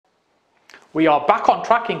We are back on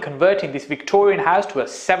track in converting this Victorian house to a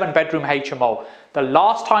 7-bedroom HMO. The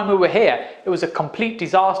last time we were here, it was a complete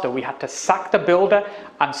disaster. We had to sack the builder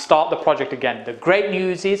and start the project again. The great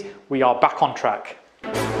news is we are back on track.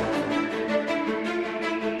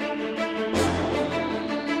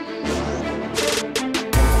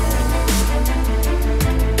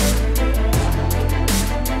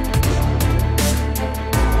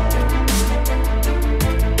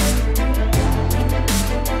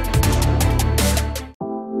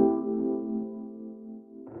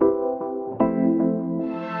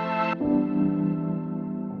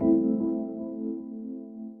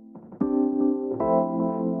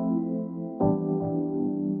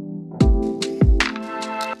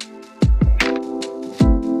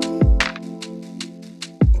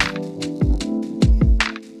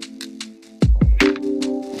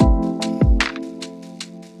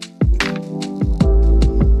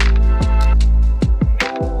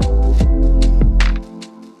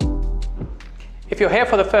 If you're here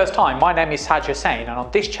for the first time, my name is Hussain, and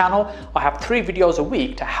on this channel I have 3 videos a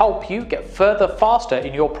week to help you get further faster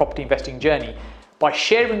in your property investing journey by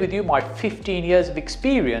sharing with you my 15 years of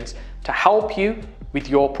experience to help you with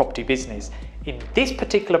your property business. In this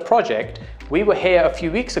particular project, we were here a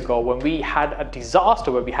few weeks ago when we had a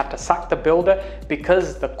disaster where we had to sack the builder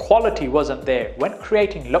because the quality wasn't there. When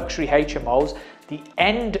creating luxury HMOs, the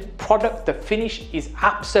end product, the finish, is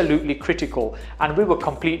absolutely critical, and we were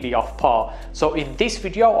completely off par. So in this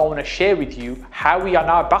video, I want to share with you how we are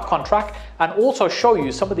now back on track and also show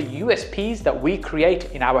you some of the USPs that we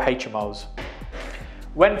create in our HMOs.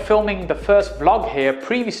 When filming the first vlog here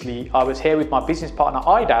previously, I was here with my business partner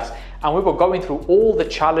Idas, and we were going through all the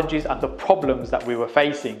challenges and the problems that we were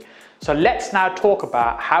facing. So let's now talk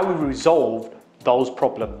about how we resolved those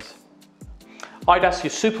problems. Idas, you're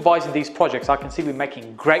supervising these projects. I can see we're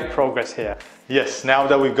making great progress here. Yes, now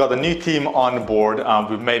that we've got a new team on board,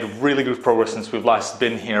 we've made really good progress since we've last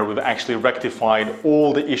been here. We've actually rectified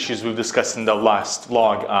all the issues we've discussed in the last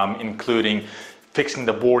vlog, including fixing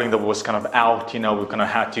the boarding that was kind of out. You know, we kind of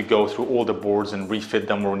had to go through all the boards and refit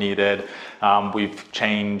them where needed. We've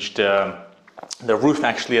changed the roof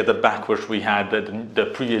actually at the back, which we had the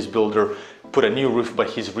previous builder put a new roof, but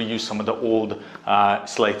he's reused some of the old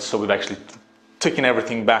slates. So we've actually taken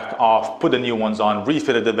everything back off, put the new ones on,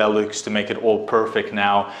 refitted the Velux to make it all perfect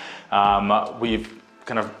now. We've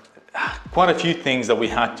kind of quite a few things that we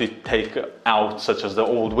had to take out, such as the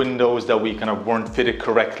old windows that we kind of weren't fitted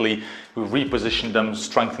correctly. We repositioned them,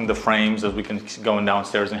 strengthened the frames as we can go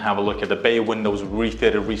downstairs and have a look at the bay windows. We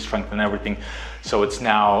refitted, re-strengthened everything. So it's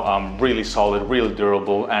now really solid, really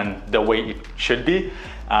durable, and the way it should be.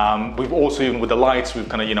 We've also, even with the lights, we've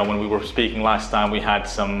kind of, you know, when we were speaking last time, we had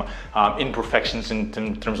some imperfections in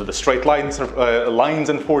terms of the straight lines,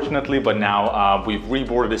 unfortunately, but now we've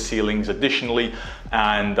reboarded the ceilings additionally,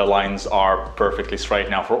 and the lines are perfectly straight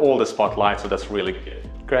now for all the spotlights, so that's really good.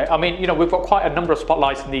 Great. I mean, you know, we've got quite a number of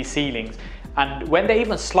spotlights in these ceilings, and when they're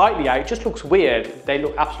even slightly out, it just looks weird. They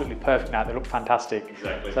look absolutely perfect now. They look fantastic.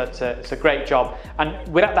 Exactly. So it's a great job. And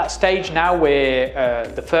we're at that stage now where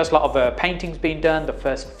the first lot of painting's been done, the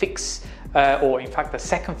first fix, or in fact the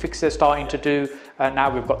second fix they're starting to do.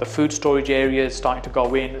 Now we've got the food storage areas starting to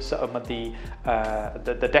go in, some of the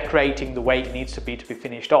decorating the way it needs to be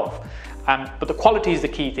finished off. But the quality is the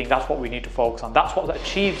key thing. That's what we need to focus on. That's what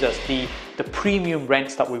achieves us the premium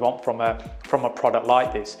rents that we want from a product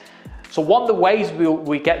like this. So one of the ways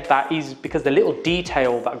we get that is because the little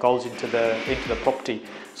detail that goes into the property.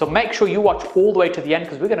 So make sure you watch all the way to the end,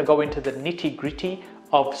 because we're going to go into the nitty-gritty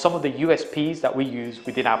of some of the USPs that we use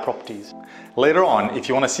within our properties. Later on, if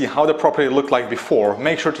you want to see how the property looked like before,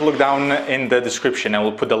 make sure to look down in the description and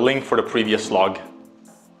we'll put the link for the previous vlog.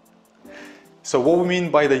 So what we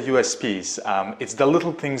mean by the USPs, it's the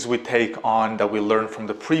little things we take on that we learn from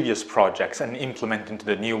the previous projects and implement into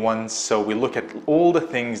the new ones. So we look at all the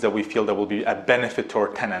things that we feel that will be a benefit to our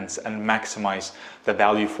tenants and maximize the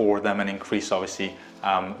value for them and increase, obviously,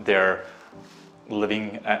 their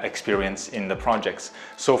living experience in the projects.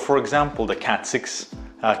 So for example, the Cat6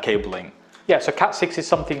 cabling. Yeah, so Cat6 is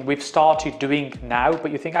something we've started doing now,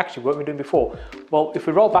 but you think, actually, what were we doing before? Well, if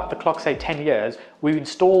we roll back the clock, say 10 years, we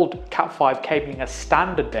installed Cat5 cabling as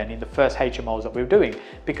standard then in the first HMOs that we were doing,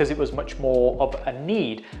 because it was much more of a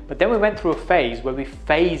need. But then we went through a phase where we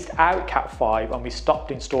phased out Cat5 and we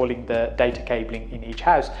stopped installing the data cabling in each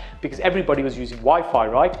house because everybody was using Wi-Fi,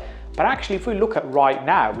 right? But actually, if we look at right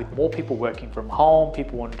now, with more people working from home,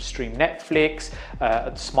 people want to stream Netflix,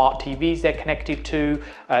 smart TVs they're connected to,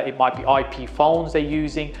 it might be IP phones they're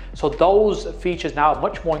using. So those features now are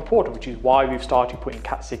much more important, which is why we've started putting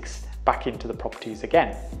Cat6 back into the properties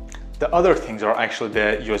again. The other things are actually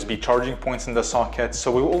the USB charging points in the sockets.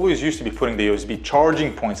 So we always used to be putting the USB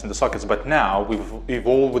charging points in the sockets, but now we've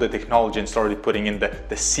evolved with the technology and started putting in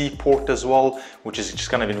the C port as well, which is just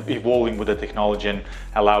kind of evolving with the technology and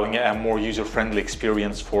allowing a more user-friendly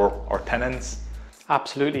experience for our tenants.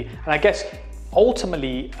 Absolutely. And I guess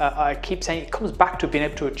ultimately, I keep saying it comes back to being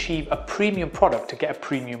able to achieve a premium product to get a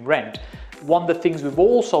premium rent. One of the things we've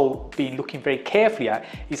also been looking very carefully at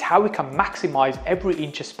is how we can maximize every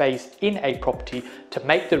inch of space in a property to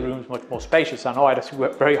make the rooms much more spacious. I know I had to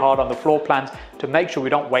work very hard on the floor plans to make sure we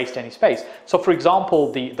don't waste any space. So for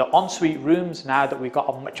example, the ensuite rooms now that we've got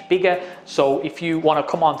are much bigger. So if you want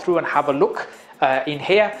to come on through and have a look in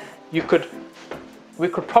here, we could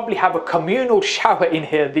probably have a communal shower in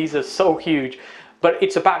here. These are so huge. But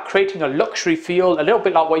it's about creating a luxury feel, a little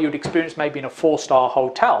bit like what you'd experience maybe in a 4-star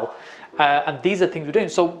hotel. And these are things we're doing.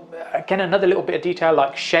 So again, another little bit of detail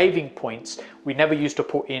like shaving points. We never used to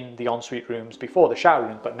put in the ensuite rooms before, the shower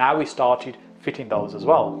rooms, but now we started fitting those as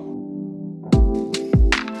well.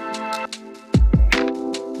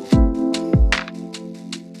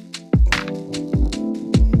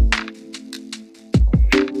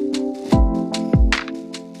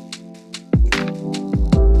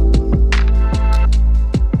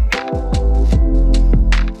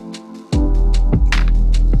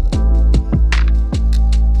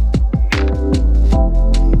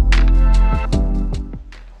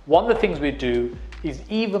 One of the things we do is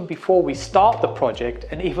even before we start the project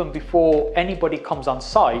and even before anybody comes on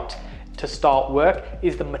site to start work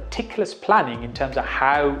is the meticulous planning in terms of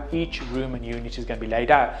how each room and unit is going to be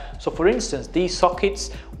laid out. So for instance, these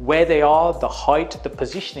sockets, where they are, the height, the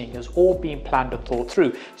positioning has all been planned and thought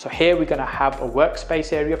through. So here we're going to have a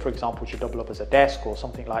workspace area, for example, which will double up as a desk or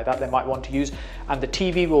something like that they might want to use. And the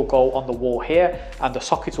TV will go on the wall here and the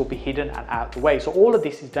sockets will be hidden and out the way. So all of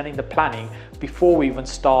this is done in the planning before we even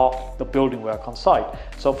start the building work on site.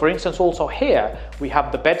 So for instance, also here, we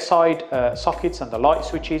have the bedside sockets and the light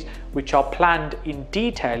switches, which are planned in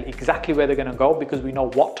detail exactly where they're going to go because we know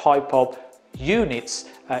what type of units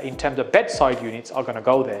in terms of bedside units are going to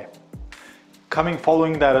go there.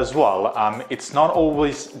 Following that as well, it's not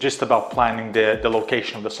always just about planning the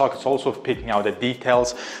location of the sockets, also picking out the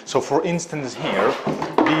details. So for instance here,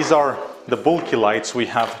 these are the bulky lights we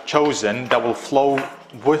have chosen that will flow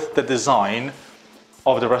with the design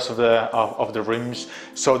of the rest of the rooms.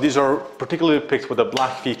 So these are particularly picked with the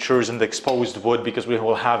black features and the exposed wood because we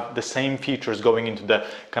will have the same features going into the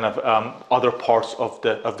kind of other parts of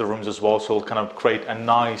the rooms as well. So it'll kind of create a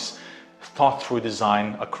nice thought through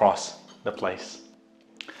design across the place.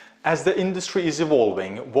 As the industry is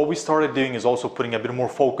evolving, what we started doing is also putting a bit more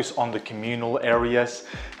focus on the communal areas.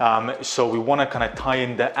 So we want to kind of tie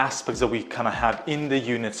in the aspects that we kind of have in the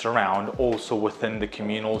units around also within the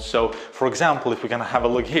communal. So for example, if we're going to have a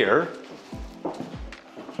look here,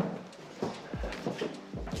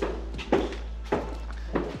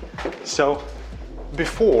 so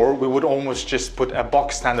before we would almost just put a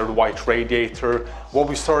box standard white radiator. What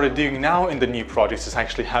we started doing now in the new projects is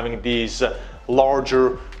actually having these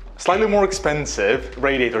larger, slightly more expensive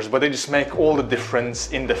radiators, but they just make all the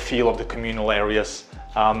difference in the feel of the communal areas.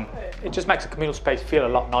 It just makes the communal space feel a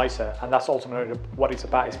lot nicer, and that's ultimately what it's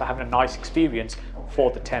about, is for having a nice experience for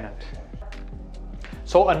the tenant.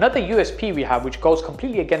 So another USP we have, which goes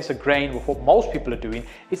completely against the grain with what most people are doing,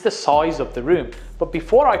 is the size of the room. But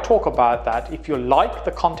before I talk about that, if you like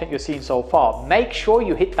the content you're seeing so far, make sure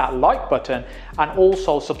you hit that like button and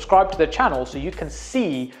also subscribe to the channel so you can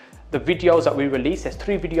see the videos that we release. There's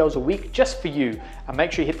 3 videos a week just for you, and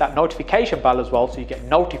make sure you hit that notification bell as well so you get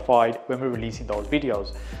notified when we're releasing those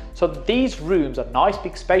videos. So these rooms are nice,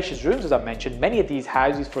 big, spacious rooms, as I mentioned. Many of these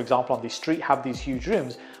houses, for example, on the street have these huge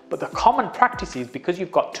rooms, but the common practice is, because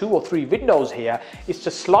you've got 2 or 3 windows here, is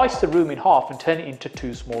to slice the room in half and turn it into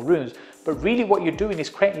 2 small rooms. But really what you're doing is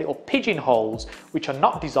creating little pigeonholes, which are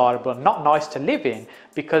not desirable and not nice to live in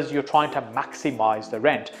because you're trying to maximize the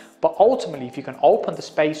rent. But ultimately, if you can open the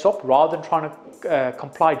space up rather than trying to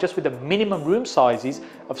comply just with the minimum room sizes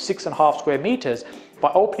of 6.5 square meters,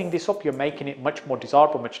 by opening this up, you're making it much more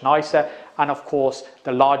desirable, much nicer. And of course,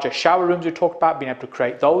 the larger shower rooms we talked about, being able to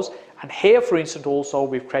create those. And here, for instance, also,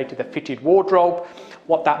 we've created a fitted wardrobe.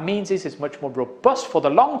 What that means is it's much more robust for the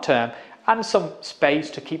long term and some space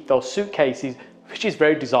to keep those suitcases, which is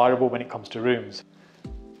very desirable when it comes to rooms.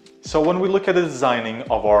 So when we look at the designing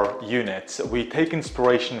of our units, we take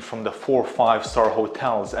inspiration from the 4-5-star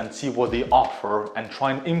hotels and see what they offer and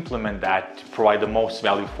try and implement that to provide the most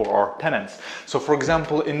value for our tenants. So for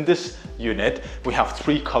example, in this unit, we have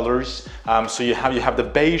 3 colors. So you have the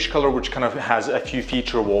beige color, which kind of has a few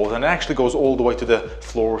feature walls, and it actually goes all the way to the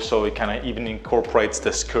floor. So it kind of even incorporates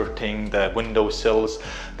the skirting, the window sills.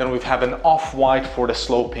 Then we have an off-white for the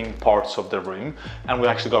sloping parts of the room, and we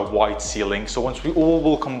actually got white ceiling. So once we all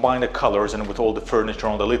will combine the colors and with all the furniture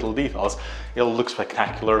and all the little details, it'll look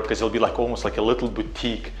spectacular because it'll be like almost like a little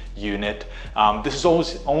boutique unit. This has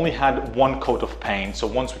always only had 1 coat of paint, so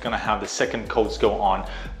once we're going to have the second coats go on,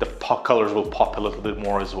 the colors will pop a little bit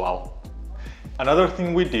more as well. Another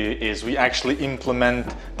thing we do is we actually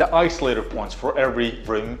implement the isolator points for every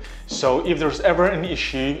room. So if there's ever an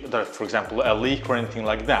issue, that, for example, a leak or anything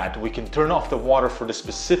like that, we can turn off the water for the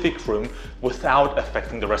specific room without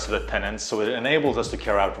affecting the rest of the tenants. So it enables us to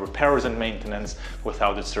carry out repairs and maintenance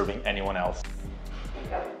without disturbing anyone else.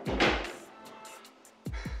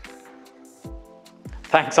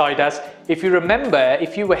 Thanks, Idas. If you remember,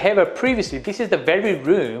 if you were here previously, this is the very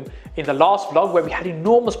room in the last vlog where we had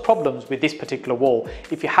enormous problems with this particular wall.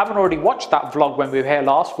 If you haven't already watched that vlog when we were here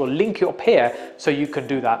last, we'll link it up here so you can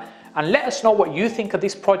do that. And let us know what you think of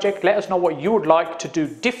this project. Let us know what you would like to do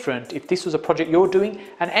different if this was a project you're doing,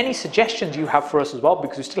 and any suggestions you have for us as well,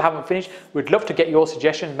 because we still haven't finished. We'd love to get your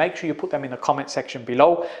suggestions. Make sure you put them in the comment section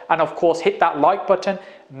below. And of course, hit that like button.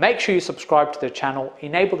 Make sure you subscribe to the channel,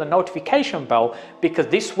 enable the notification bell, because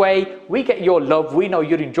this way we get your love. We know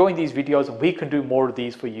you're enjoying these videos and we can do more of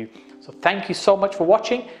these for you. So thank you so much for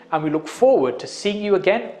watching, and we look forward to seeing you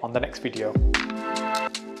again on the next video.